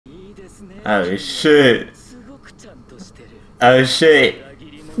Oh shit. Oh shit.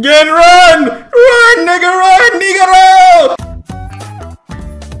 Get run! Run, nigga, run, nigga, run!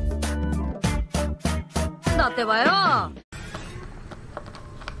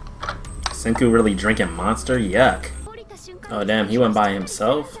 Senku really drinking Monster? Yuck. Oh damn, he went by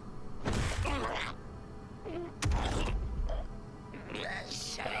himself?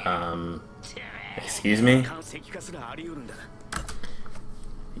 Excuse me?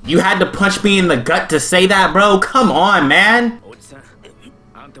 You had to punch me in the gut to say that, bro? Come on, man!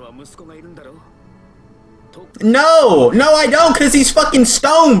 No! No, I don't, cause he's fucking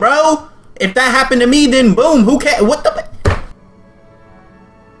stoned, bro! If that happened to me, then boom, who cares? What the...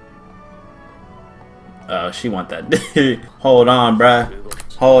 Oh, she want that. Hold on, bruh.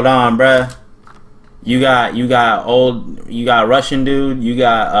 Hold on, bruh. You got Russian dude, you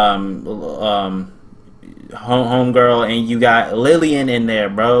got, homegirl, and you got Lillian in there,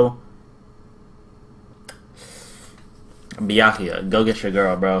 bro. Byakuya, go get your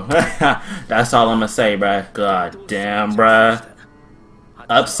girl, bro. That's all I'm gonna say, bruh. God damn, bruh.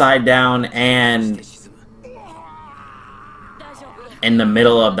 Upside down and in the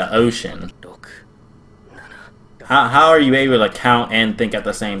middle of the ocean. How are you able to count and think at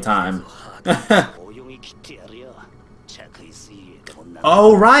the same time?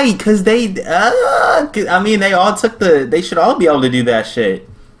 Oh right, cause they I mean they all took they should all be able to do that shit.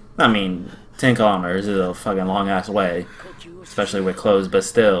 I mean 10 kilometers is a fucking long ass way, especially with clothes, but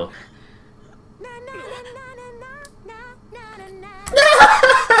still.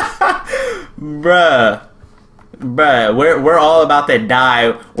 Bruh, we're all about to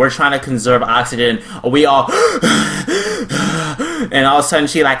die. We're trying to conserve oxygen. We all and all of a sudden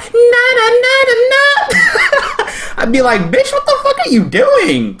she like I'd be like, bitch, what the fuck are you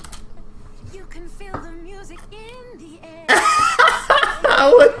doing? You can feel the music in the air.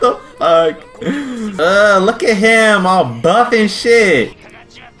 What the fuck? Look at him, all buff and shit.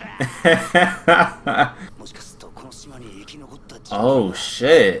 Oh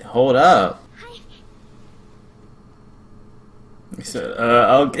shit, hold up. He said,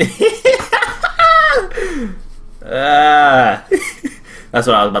 okay. That's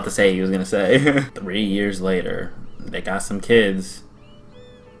what I was about to say he was gonna say. 3 years later, they got some kids.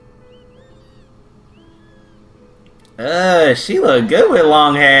 She look good with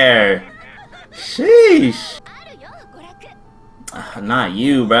long hair. Sheesh. Not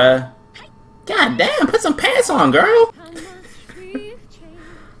you, bruh. God damn, put some pants on, girl.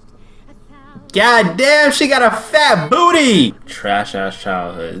 God damn, she got a fat booty. Trash ass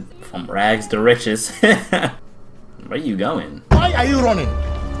childhood. From rags to riches. Where are you going? Why are you running?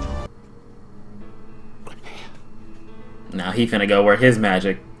 Now he finna go where his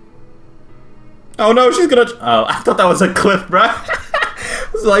magic. Oh no, she's gonna. Oh, I thought that was a cliff, bruh. I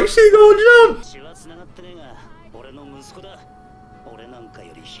was like, she gonna jump.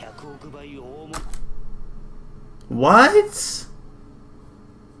 What?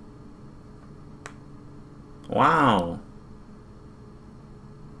 Wow.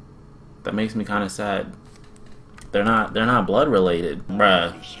 That makes me kind of sad. They're not blood related,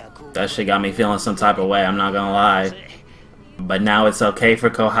 bruh. That shit got me feeling some type of way. I'm not gonna lie. But now it's okay for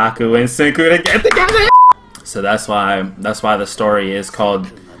Kohaku and Senku to get together. So that's why the story is called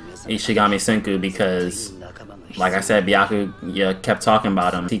Ishigami Senku, because, like I said, Byakuya kept talking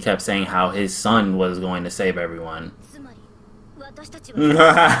about him. He kept saying how his son was going to save everyone.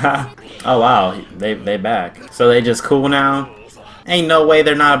 Oh wow, they back. So they just cool now? Ain't no way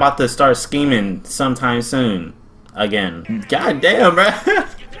they're not about to start scheming sometime soon. Again. God damn, bro.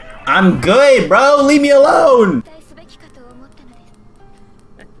 I'm good, bro. Leave me alone.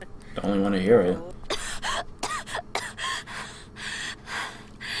 Don't only want to hear it.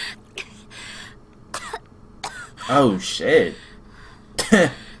 Oh shit.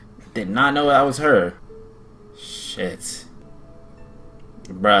 Did not know that was her. Shit.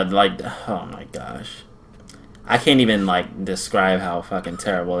 Bruh, like, oh my gosh. I can't even, like, describe how fucking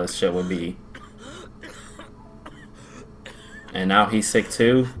terrible this shit would be. And now he's sick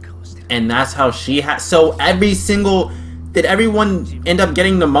too? And that's how she had. So every single. Did everyone end up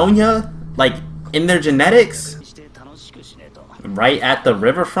getting pneumonia? Like, in their genetics? Right at the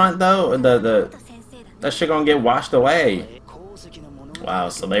riverfront, though? That shit gonna get washed away. Wow,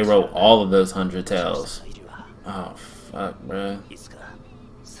 so they wrote all of those 100 tales. Oh, fuck, bruh.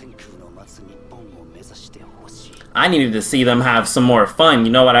 I needed to see them have some more fun,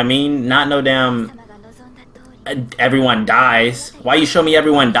 you know what I mean? Not no damn everyone dies. Why you show me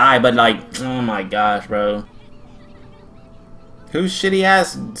everyone die, but like, oh my gosh, bro. Whose shitty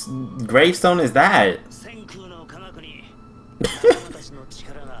ass gravestone is that?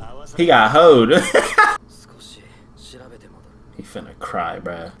 He got hoed. He finna cry,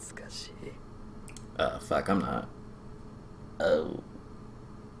 bruh. Fuck, I'm not. Oh.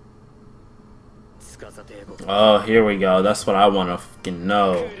 Oh, here we go. That's what I wanna fucking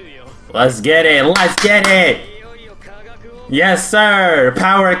know. Let's get it! Let's get it! Yes, sir!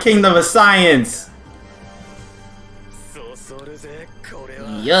 Power Kingdom of Science!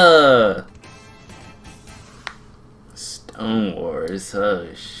 Yeah! Stone Wars, oh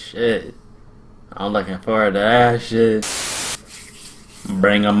shit. I'm looking forward to that shit.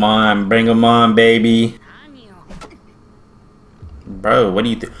 Bring 'em on, baby. Bro, what do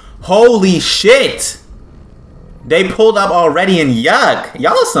you think? Holy shit! They pulled up already and yuck!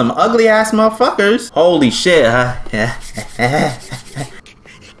 Y'all some ugly ass motherfuckers. Holy shit, huh?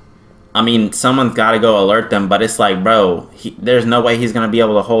 I mean, someone's gotta go alert them, but it's like, bro, there's no way he's gonna be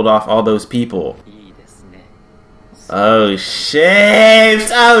able to hold off all those people. Oh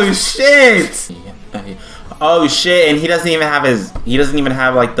shit! Oh shit! Oh shit! And he doesn't even have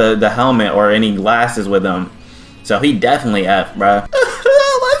like the helmet or any glasses with him, so he definitely F, bro.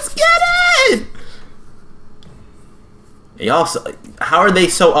 Let's get it! Y'all, how are they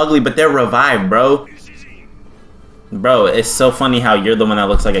so ugly, but they're revived, bro? Bro, it's so funny how you're the one that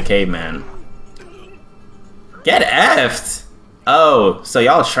looks like a caveman. Get F'd! Oh, so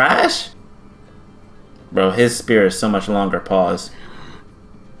y'all trash? Bro, his spear is so much longer. Pause.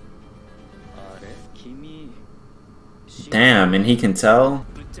 Damn, and he can tell?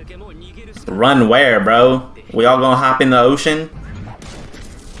 Run where, bro? We all gonna hop in the ocean?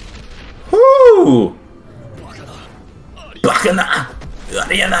 Woo!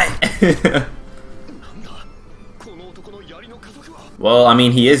 Well, I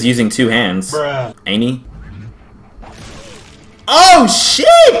mean, he is using two hands. Bruh. Ain't he? Oh,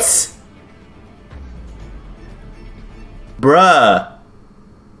 shit! Bruh.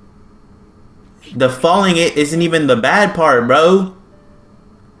 The falling it isn't even the bad part, bro.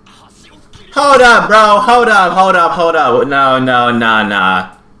 Hold up, bro. Hold up. No.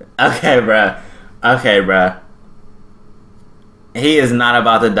 Okay, bruh. He is not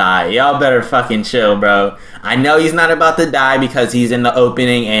about to die. Y'all better fucking chill, bro. I know he's not about to die because he's in the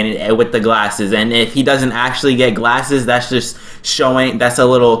opening and with the glasses. And if he doesn't actually get glasses, that's just showing, that's a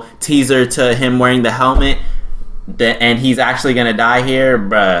little teaser to him wearing the helmet. And he's actually gonna die here,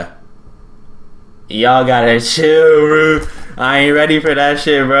 bruh. Y'all gotta chill, bro. I ain't ready for that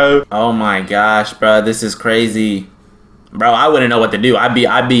shit, bro. Oh my gosh, bro. This is crazy. Bro, I wouldn't know what to do. I'd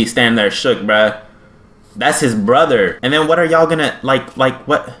be standing there shook, bruh. That's his brother. And then what are y'all gonna, like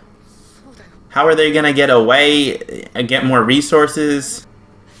what? How are they gonna get away and get more resources?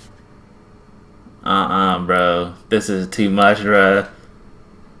 Bro. This is too much, bro.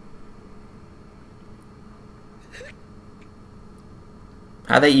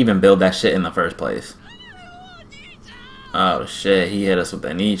 How'd they even build that shit in the first place? Oh shit, he hit us with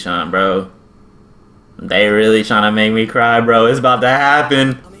the knee chant, bro. They really trying to make me cry, bro. It's about to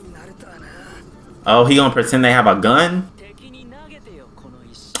happen. Oh, he gonna pretend they have a gun?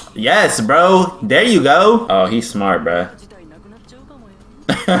 Yes, bro. There you go. Oh, he's smart, bro.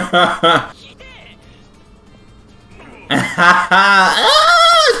 Okay.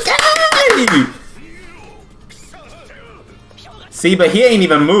 See, but he ain't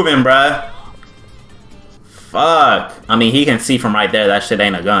even moving, bruh. Fuck. I mean, he can see from right there. That shit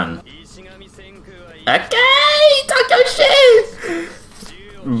ain't a gun. Okay, talk your shit.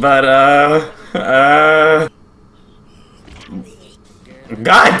 But,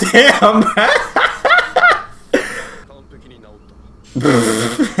 goddamn.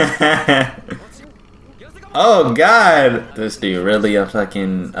 Oh, God. This dude really a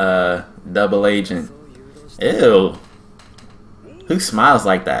fucking, double agent. Ew. Who smiles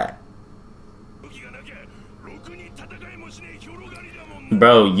like that?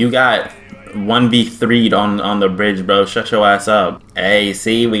 Bro, you got 1v3'd on the bridge, bro. Shut your ass up. Hey,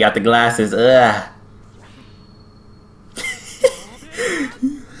 see? We got the glasses. Ugh.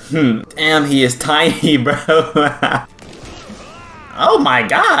 Damn, he is tiny, bro. Oh my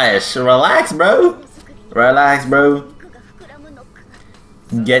gosh. Relax, bro. Relax, bro.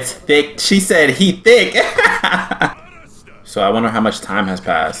 Gets thick. She said he thick. So I wonder how much time has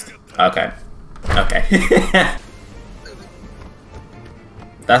passed. Okay. Okay.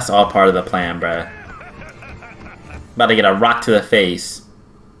 That's all part of the plan, bruh. About to get a rock to the face.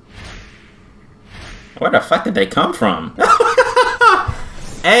 Where the fuck did they come from?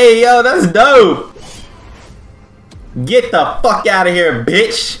 Hey, yo, that's dope. Get the fuck out of here,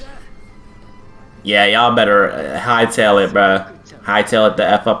 bitch. Yeah, y'all better hightail it, bruh. Hightail it the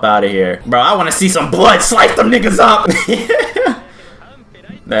F up out of here. Bro, I want to see some blood. Slice them niggas up.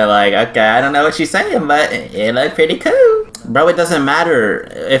 They're like, okay, I don't know what she's saying, but it looked pretty cool. Bro, it doesn't matter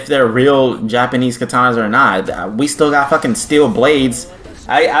if they're real Japanese katanas or not. We still got fucking steel blades.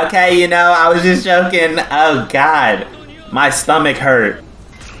 Okay, you know, I was just joking. Oh, God. My stomach hurt.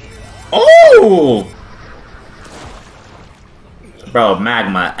 Oh! Bro,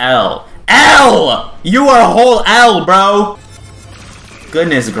 magma. L. L! You are a whole L, bro!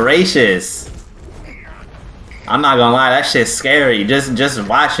 Goodness gracious. I'm not gonna lie, that shit's scary. Just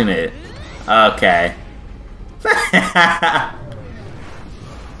watching it. Okay.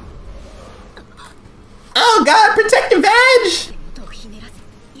 Oh God, protect the veg!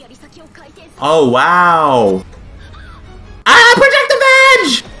 Oh wow. Ah, protect the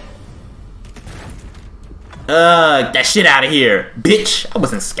veg! That shit out of here, bitch! I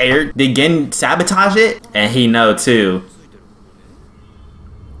wasn't scared. Did Gen sabotage it? And he know too.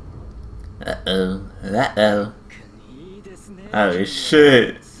 Uh-oh. Uh-oh. Oh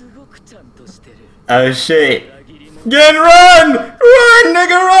shit. Oh shit. Gen run! Run,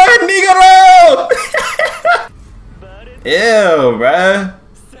 nigga, run, nigga, run! Ew, bruh.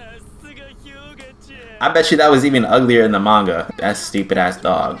 I bet you that was even uglier in the manga. That stupid ass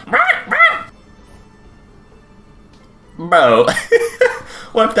dog. Bro.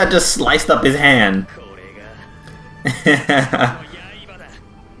 What if that just sliced up his hand?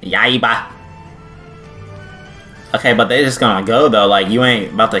 Yaiba. Okay, but they're just gonna go though. Like, you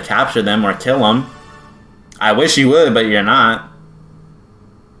ain't about to capture them or kill them. I wish you would, but you're not.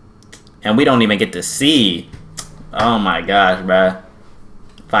 And we don't even get to see. Oh my gosh, bruh.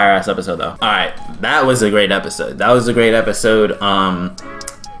 Fire ass episode though. Alright, that was a great episode. That was a great episode.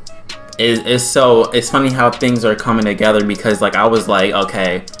 It's funny how things are coming together, because like I was like,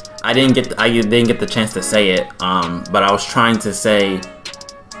 okay, I didn't get the chance to say it, but I was trying to say,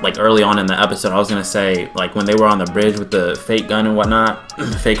 like early on in the episode, I was gonna say, like when they were on the bridge with the fake gun and whatnot,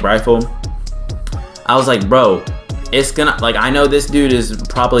 fake rifle, I was like, bro, it's gonna, like, I know this dude is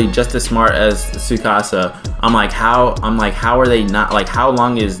probably just as smart as Tsukasa. I'm like, how are they not, like, how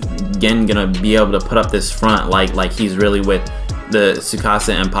long is Gen gonna be able to put up this front like he's really with the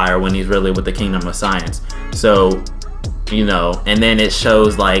Tsukasa Empire when he's really with the Kingdom of Science? So, you know, and then it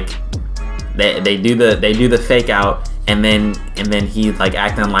shows like they do the fake out, and then he's like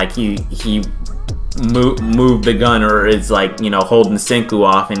acting like he moved the gun, or it's like, you know, holding Senku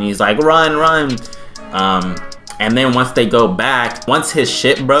off, and he's like, run. And then once they go back, once his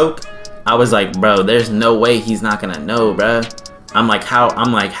shit broke, I was like, bro, there's no way he's not gonna know, bro. I'm like,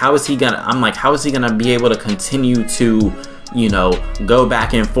 how is he gonna be able to continue to, you know, go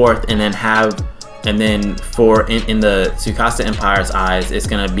back and forth, and then have, and then for in the Tsukasa Empire's eyes, it's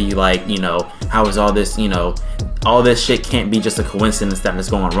gonna be like, you know, how is all this, you know, all this shit can't be just a coincidence that it's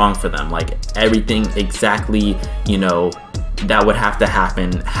going wrong for them. Like, everything exactly, you know, that would have to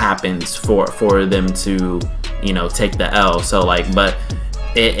happen happens for them to, you know, take the L. So like, but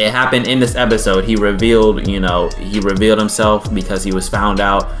it happened in this episode. He revealed, you know, he revealed himself because he was found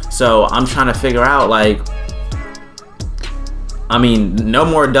out. So I'm trying to figure out, like, I mean, no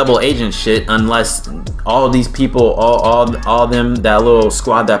more double agent shit unless all these people, all them, that little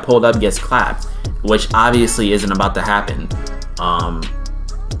squad that pulled up gets clapped, which obviously isn't about to happen.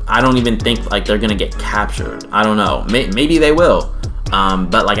 I don't even think like they're gonna get captured. I don't know. Maybe they will.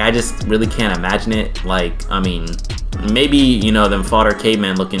 But like, I just really can't imagine it. Like, I mean, maybe, you know, them fodder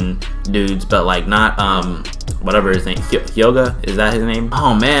caveman looking dudes, but like not whatever his name, Hyoga, is that his name?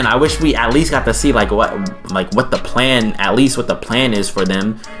 Oh man, I wish we at least got to see like what the plan, at least what the plan is for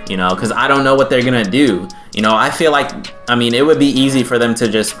them, you know, because I don't know what they're gonna do. You know, I feel like, I mean, it would be easy for them to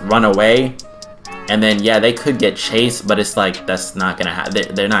just run away, and then yeah, they could get chased, but it's like, that's not gonna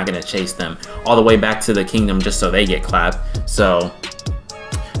happen. They're not gonna chase them all the way back to the kingdom just so they get clapped. So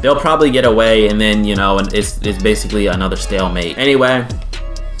they'll probably get away, and then, you know, and it's basically another stalemate. Anyway,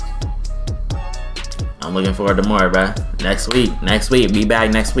 I'm looking forward to more, bruh. Next week, be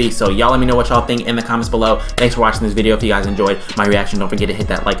back next week. So y'all let me know what y'all think in the comments below. Thanks for watching this video. If you guys enjoyed my reaction, don't forget to hit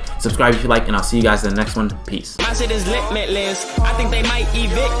that like, subscribe if you like, and I'll see you guys in the next one. Peace. My shit is limitless. I think they might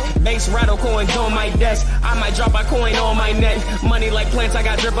evict. Base rattle coins on my desk. I might drop a coin on my neck. Money like plants, I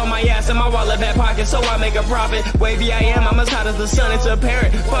got drip on my ass. In my wallet, back pocket, so I make a profit. Wavy I am, I'm as hot as the sun, it's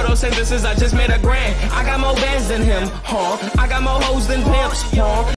apparent. Photosynthesis, I just made a grand. I got more bands than him, huh? I got more hoes than pimps, huh?